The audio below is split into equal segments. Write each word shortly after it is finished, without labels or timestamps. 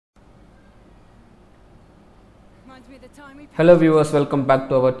Hello viewers, welcome back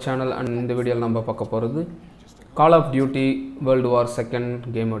to our channel. And in the video நம்ம பார்க்க போறது Call of Duty World War II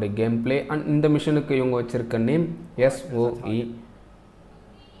game ஓட gameplay and இந்த மிஷனுக்கு இவங்க வச்சிருக்க நேம் S.O.E.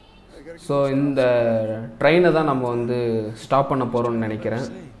 So இந்த ட்ரெயினை தான் நம்ம வந்து ஸ்டாப் பண்ண போறோம்னு நினைக்கிறேன்.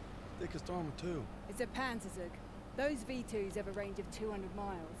 It's a Panzerzug. Those V2s have a range of 200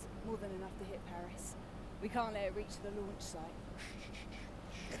 miles, more than enough to hit Paris. We can't let it reach the launch site.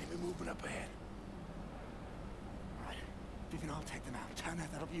 Enemy movement up ahead. Right. Vivian, I'll take them out. Turn that.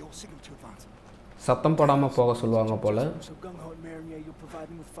 That'll be your signal to advance. சத்தம் போடாம போக சொல்வாங்க போல. So gung-ho and Marinier, you'll provide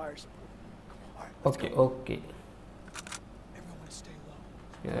them with fire support. Okay. Everyone stay low.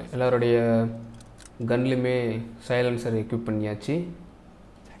 எல்லாரோடைய கன்லயுமே silencer equip பண்ணியாச்சு.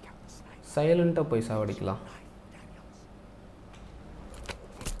 சைலண்டா போய் சாவடிக்கலாம்.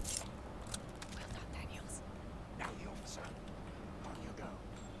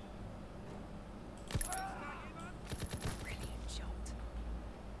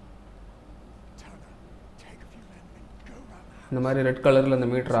 இந்த மாதிரி ரெட் கலரில் இந்த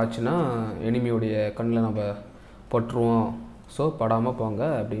மீட்டர் ஆச்சுன்னா எனிமியோடைய கண்ணில் நம்ம பட்டுருவோம், ஸோ படாமல் போங்க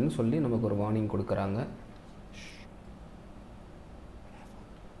அப்படின்னு சொல்லி நமக்கு ஒரு வார்னிங் கொடுக்குறாங்க.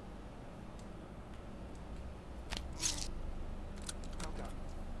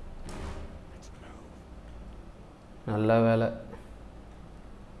 நல்ல வேலை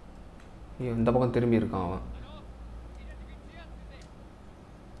இந்த பக்கம் திரும்பி இருக்கான் அவன்.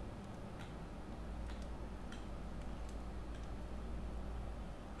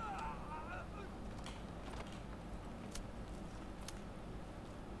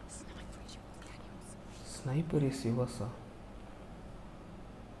 Sniper is yours.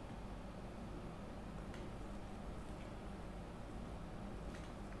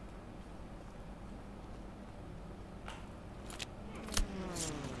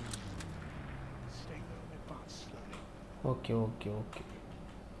 Okay.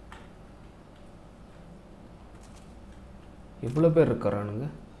 இவ்வளோ பேர் இருக்கிறானுங்க.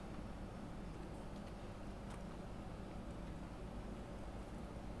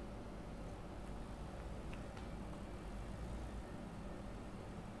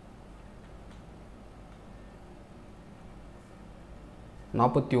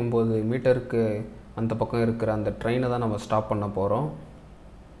 நாற்பத்தி 9 மீட்டருக்கு அந்த பக்கம் இருக்கிற அந்த ட்ரெயினை தான் நம்ம ஸ்டாப் பண்ண போகிறோம்.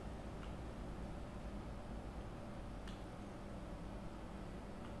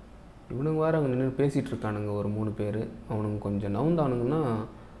 இவனுங்க வேறு அங்கே நின்று பேசிகிட்டு இருக்கானுங்க ஒரு 3 பேர். அவனுங்க கொஞ்சம் நவுந்தானுங்கன்னா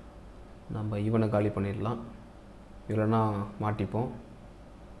நம்ம இவனை காலி பண்ணிடலாம், இல்லைன்னா மாட்டிப்போம்.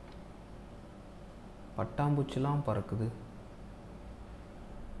 பட்டாம்பூச்சிலாம் பறக்குது.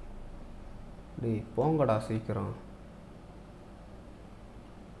 டேய் போங்கடா சீக்கிரம்.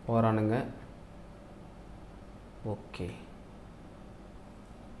 போகிறானுங்க. Okay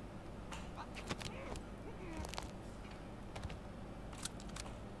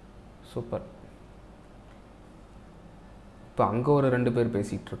super. இப்போ அங்கே ஒரு 2 பேர்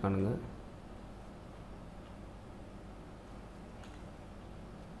பேசிகிட்டு இருக்கானுங்க.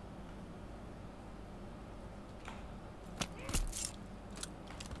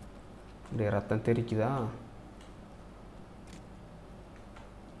 டேய் ரத்தம் தெரிக்குதா?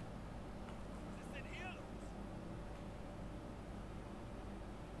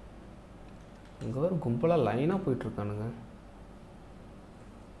 இங்கே ஒரு கும்பலாக லைனாக போயிட்டுருக்கானுங்க.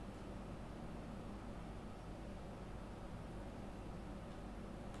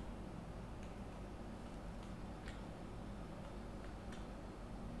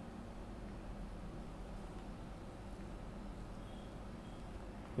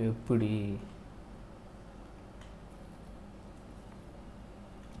 எப்படி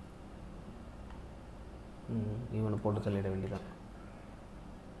இவனை போட்டு தள்ளிட வேண்டியதான்.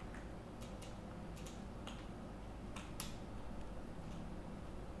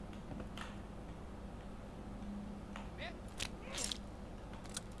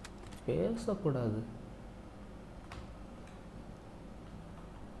 பேசக்கூடாது.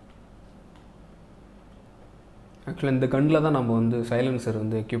 ஆக்சுவலாக இந்த கன்னில் தான் நம்ம வந்து சைலன்சர்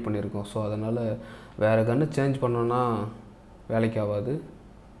வந்து எக்யூப் பண்ணியிருக்கோம். ஸோ அதனால் வேறு கன்று சேஞ்ச் பண்ணோன்னா வேலைக்கு ஆகாது.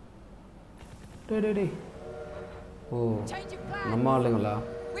 டே ஓ நம்ம ஆளுங்களா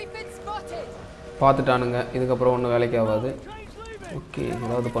பார்த்துட்டானுங்க. இதுக்கப்புறம் ஒன்றும் வேலைக்கு ஆகாது. ஓகே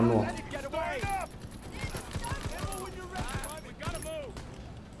ஏதாவது பண்ணுவோம்.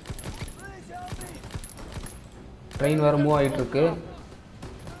 ட்ரெயின் வேறு மூவ் ஆகிட்டுருக்கு.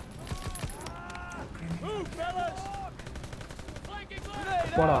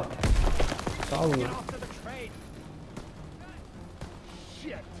 போடா சாவுங்க.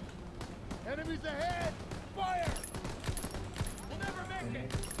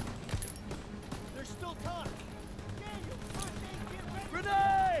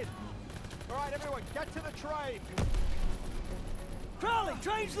 train. Crowley,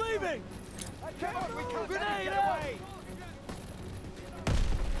 train's leaving! Come on, we can't let him Grenade get out! away.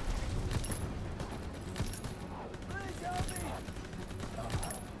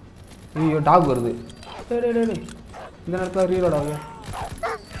 ஐயோ டாக் வருது. டேய் டேய் டேய் இந்த நேரத்தில் ரீலோட் ஆகுங்க.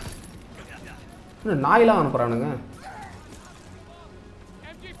 இன்னும் நாயெல்லாம் அனுப்புகிறானுங்க.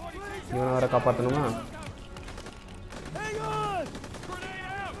 இவனை வேற காப்பாற்றணுமா?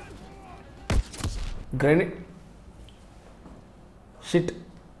 Grenade shit.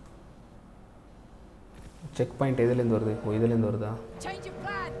 செக் பாயிண்ட் எதுலேருந்து வருது? ஓ இதுலேருந்து வருதா? Change of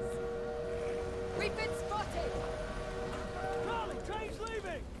plans. We've been spotted. Crowley, train's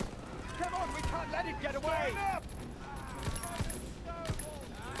leaving! Come on, we can't let him get away.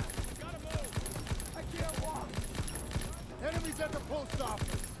 I can't walk. Enemies at the post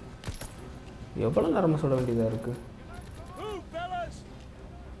office. எவ்வளோ நேரமாக சொல்ல வேண்டியதாக இருக்குது? Move, fellas!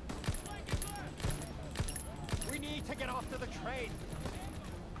 We need to get after the train.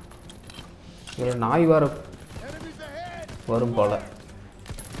 இதில் நாய் வர Enemies ahead. வரும் போல்.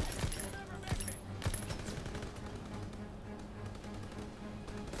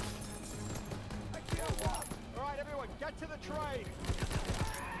 I can't walk. All right, everyone, get to the train.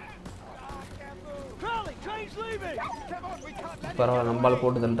 I can't move. Crowley, train's leaving! Come on, we can't let him பரவாயில்ல, get நம்மளால் away.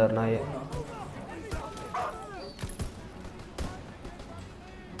 போட்டு தள்ளிட்டார் நாயை.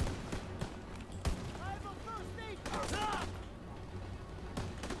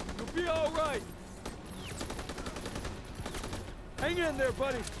 You'll be all right. Hang in there,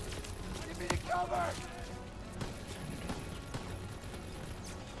 buddy. Give me the cover.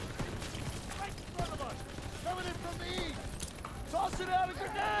 Right in front of us. Coming in from the east. Tossing out a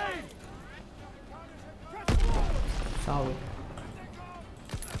grenade! சாவு.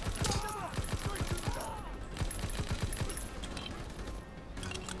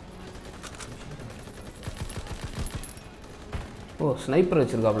 ஓ sniper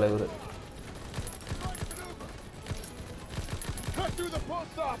வச்சிருக்காப்ல இவர். Cut through the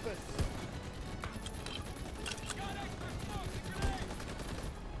post office.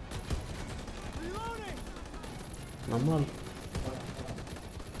 Reloading! நம்மால்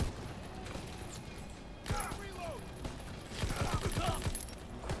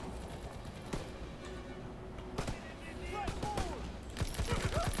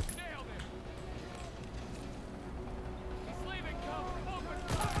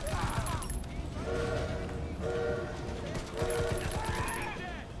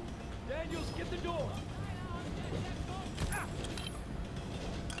Daniels, get the door!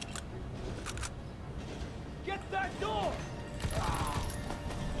 Get that door!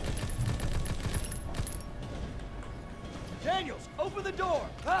 Daniels, open the door!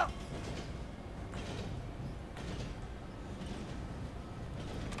 Huh?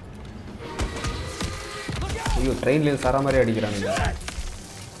 ஐயோ ட்ரெயின்லேருந்து சர மாதிரி அடிக்கிறானுங்க.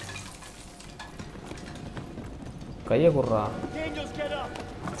 கையை குடுறா. Daniels, get up!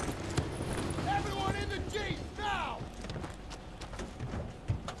 Everyone in the jeep now.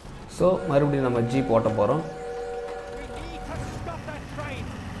 So மறுபடியும் நம்ம ஜீப் ஓட்ட போகிறோம். We need to stop that train.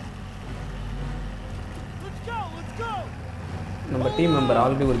 Let's go! Let's go! நம்ம டீம் மெம்பர்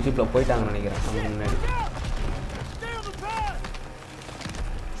ஆல்ரெடி ஒரு ஜீப்பில் போயிட்டாங்கன்னு நினைக்கிறேன் நம்ம முன்னாடி. Stay on the path!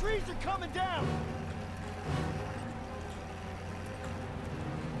 Trees are coming down!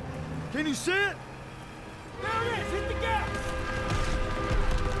 Can you see it? There it is! Hit the gas!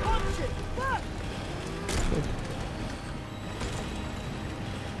 Punch it! Left!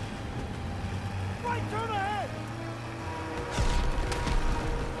 Right, turn ahead!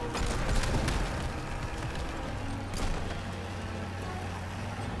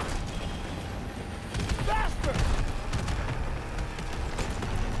 Faster!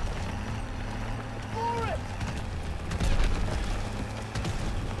 For it!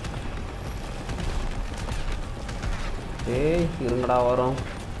 ஏய் இருங்கடா வரோம்.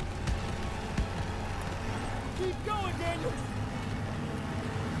 Keep going, Daniel!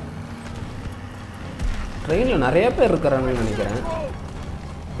 ட்ரெயினில் நிறைய பேர் இருக்கிறாங்கன்னு நினைக்கிறேன்.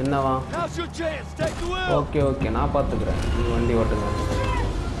 என்னவா? Now's your chance. Take the wheel. Okay okay நான் பார்த்துக்கிறேன். நீ வண்டி ஓட்டுங்க.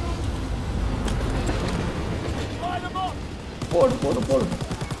 Line them up. போடு போடு போடு.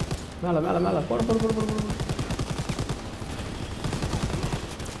 மேலே மேலே மேலே போடு போடு போடு போடு போடு.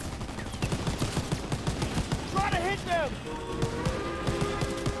 Try to hit them.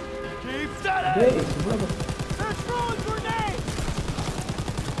 Keep steady. டேய் இவ்வளோ They're throwing grenades.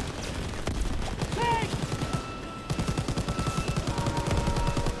 Take.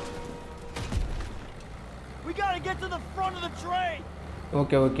 We gotta get to the front of the train.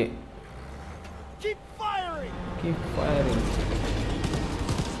 Okay okay. Keep firing. Keep firing.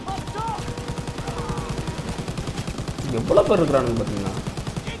 Up top. எவ்வளோ பேர் இருக்கிறானுங்க பார்த்தீங்கன்னா.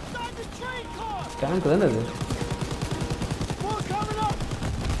 Inside the train car! Tank தானே அது. More coming up!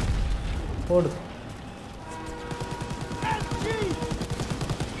 போடு. SG!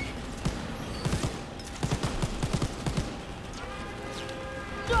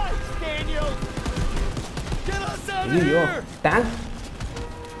 Nice, Daniel! Get us out of ஐயோ here! Tank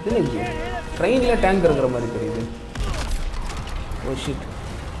இது ட்ரெயினில் tank இருக்கிற மாதிரி தெரியுது. Oh shit.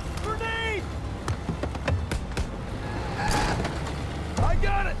 Grenade! I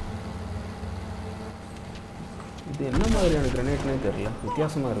got it! இது என்ன மாதிரியான கிரனேட்னே தெரியல,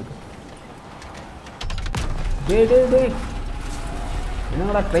 வித்தியாசமாக இருக்கு. டேய்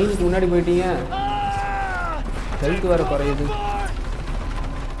என்னடா ட்ரெயினுக்கு முன்னாடி போயிட்டீங்க. ஹெல்த் வேறு குறையுது.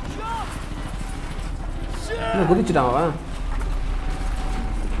 இன்னும் குதிச்சுட்டான் அவன்.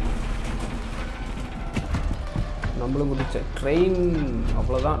 நம்மளும் குதிச்ச ட்ரெயின்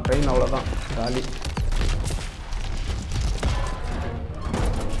அவ்வளோதான். ட்ரெயின் அவ்வளோதான் காலி.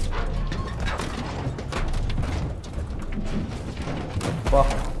 அப்பா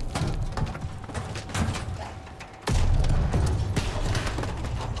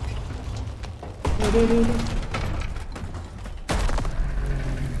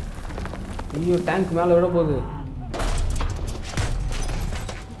ஐயோ டேங்க் மேலே விட போகுது.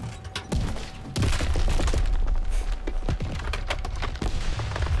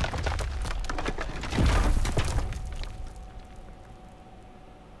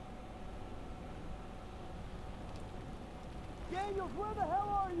 Daniel, where the hell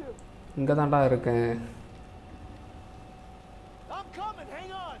are you? இங்கே தான்டா இருக்கேன். I'm coming,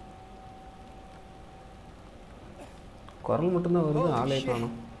 hang on! குரல் மட்டும்தான் வருது, ஆளே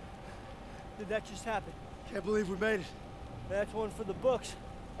காணோம். Did that just happen? Can't believe we made it. That's one for the books.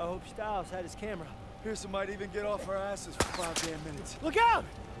 I hope Styles had his camera. Pearson might even get off our asses for 5 damn minutes. Look out!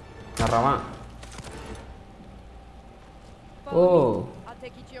 வர்றவன். Follow Oh. me. I'll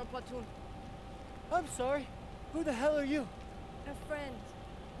take you to your platoon. I'm sorry. Who the hell are you? A friend.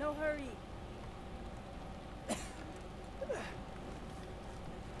 No hurry.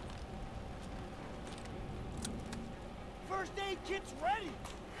 First aid kit's ready!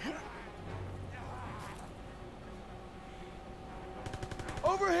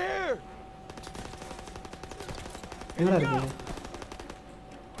 Over here! எங்கடா இருக்கீங்க?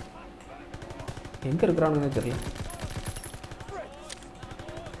 எங்கே இருக்கிறானுங்கன்னு தெரியல.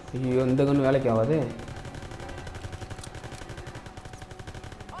 ஐயோ இந்த கன்று வேலைக்கு ஆகாது.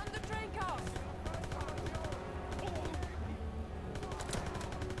 On the train car.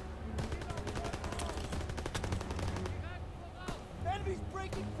 Enemies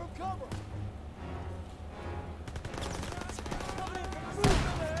breaking from cover!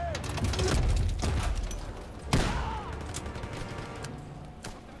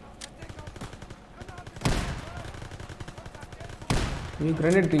 நீ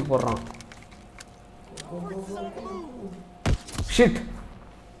கிரனேட் தூக்கி போடுறான். ஷிட்.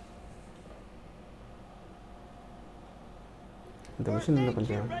 இந்த மிஷின் இன்னும்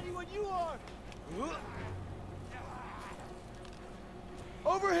கொஞ்சம். Ready when you are!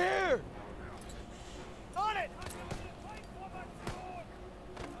 Over here! On it!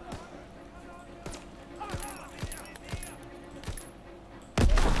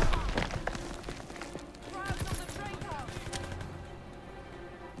 Crowds on the train car.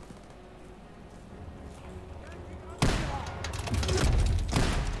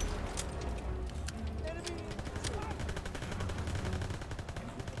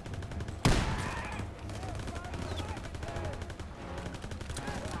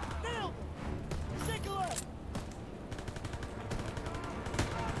 Nailed him! Single up!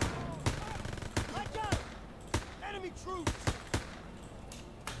 I got him! Enemy troops!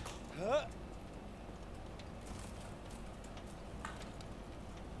 Huh?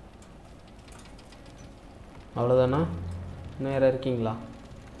 அவ்வளோதானா? இன்னும் யாராவது இருக்கீங்களா?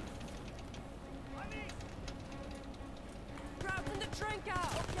 Crowds in the train car.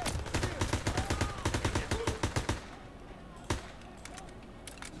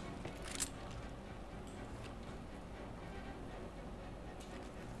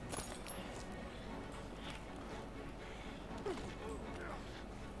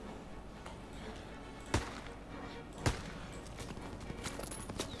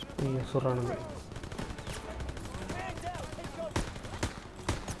 ஐயோ சொல்கிறானுங்க. Hands out! Take cover!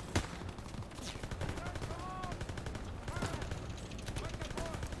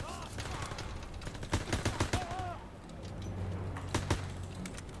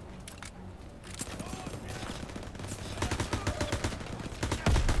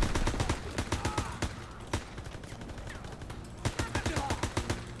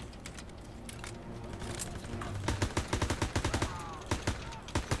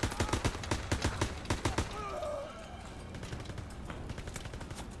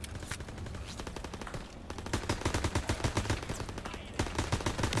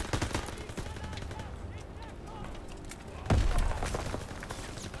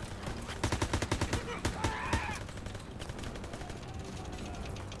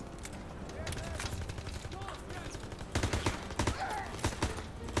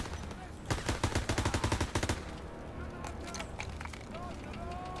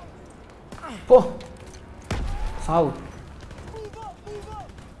 சாவு. Move up, move up.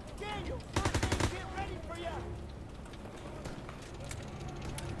 Daniel, first aid kit ready for you.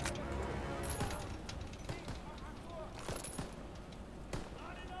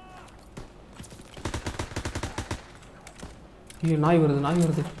 ஏய் நாய்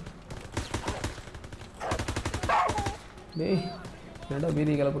வருது. டேய் என்னடா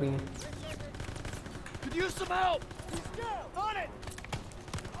வீதி கிளப்புறீங்க? Could use some help. On it.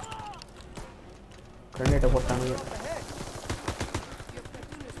 கிரனேட்டை போட்டானுங்க.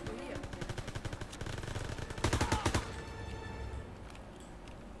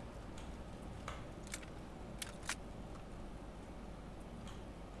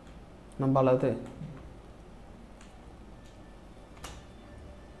 நம்பாலாது.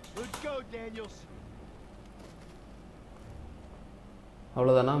 Let's go, Daniels.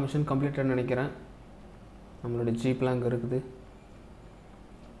 அவ்வளோதானா? மிஷன் கம்ப்ளீட்டட்னு நினைக்கிறேன். நம்மளோட ஜீப்லாம் அங்கே இருக்குது.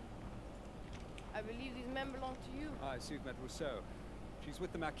 I believe these men belong to you. S.O.E. met Rousseau. She's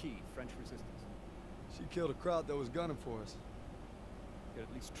with the Maquis, French resistance. She killed a crowd that was gunning for us. You could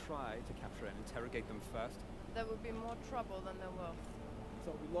at least try to capture and interrogate them first. That would be more trouble than they're worth.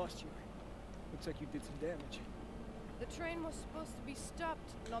 Thought we lost you. Looks like you did some damage. The train was supposed to be stopped,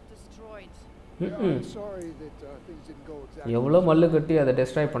 not destroyed. Sorry that things didn't go exactly. எவ்வளோ மல்லு கட்டி அதை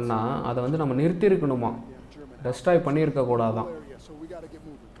destroy பண்ணால் அதை வந்து நம்ம நிறுத்தியிருக்கணுமா? Destroy பண்ணியிருக்க கூடாதான். So we got to get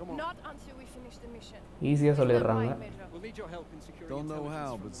moving. Come on. Not until we finish the mission. ஈஸியாக சொல்லிடுறாங்க. We'll need your help in securing Don't know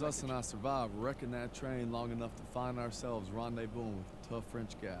how, intelligence but from Zus and I survived wrecking that train long enough to find ourselves rendezvousing with a tough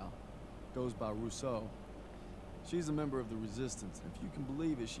French gal. Goes by Rousseau. She's a member of the resistance, and if you can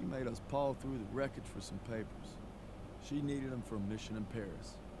believe it, she made us paw through the wreckage for some papers. She needed them for a mission in Paris.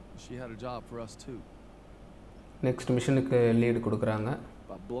 She had a job for us too. Next மிஷனுக்கு lead கொடுக்குறாங்க.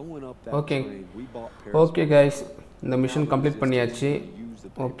 By blowing up that okay train, we bought Paris. Okay guys, இந்த mission complete பண்ணியாச்சு.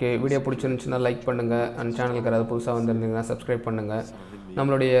 Okay, video பிடிச்சிருந்துச்சுன்னா like பண்ணுங்கள். And சேனலுக்கு யாராவது புதுசாக வந்திருந்தீங்கன்னா subscribe பண்ணுங்கள்.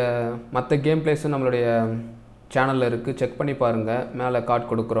 நம்மளுடைய மற்ற கேம் பிளேஸும் நம்மளுடைய சேனலில் இருக்குது, செக் பண்ணி பாருங்கள். மேலே கார்டு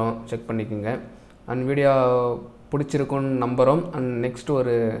கொடுக்குறோம், செக் பண்ணிக்கோங்க. அண்ட் வீடியோ பிடிச்சிருக்குன்னு நம்புகிறோம். அண்ட் நெக்ஸ்ட்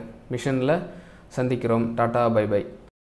ஒரு மிஷனில் சந்திக்கிறோம். Tata, by by.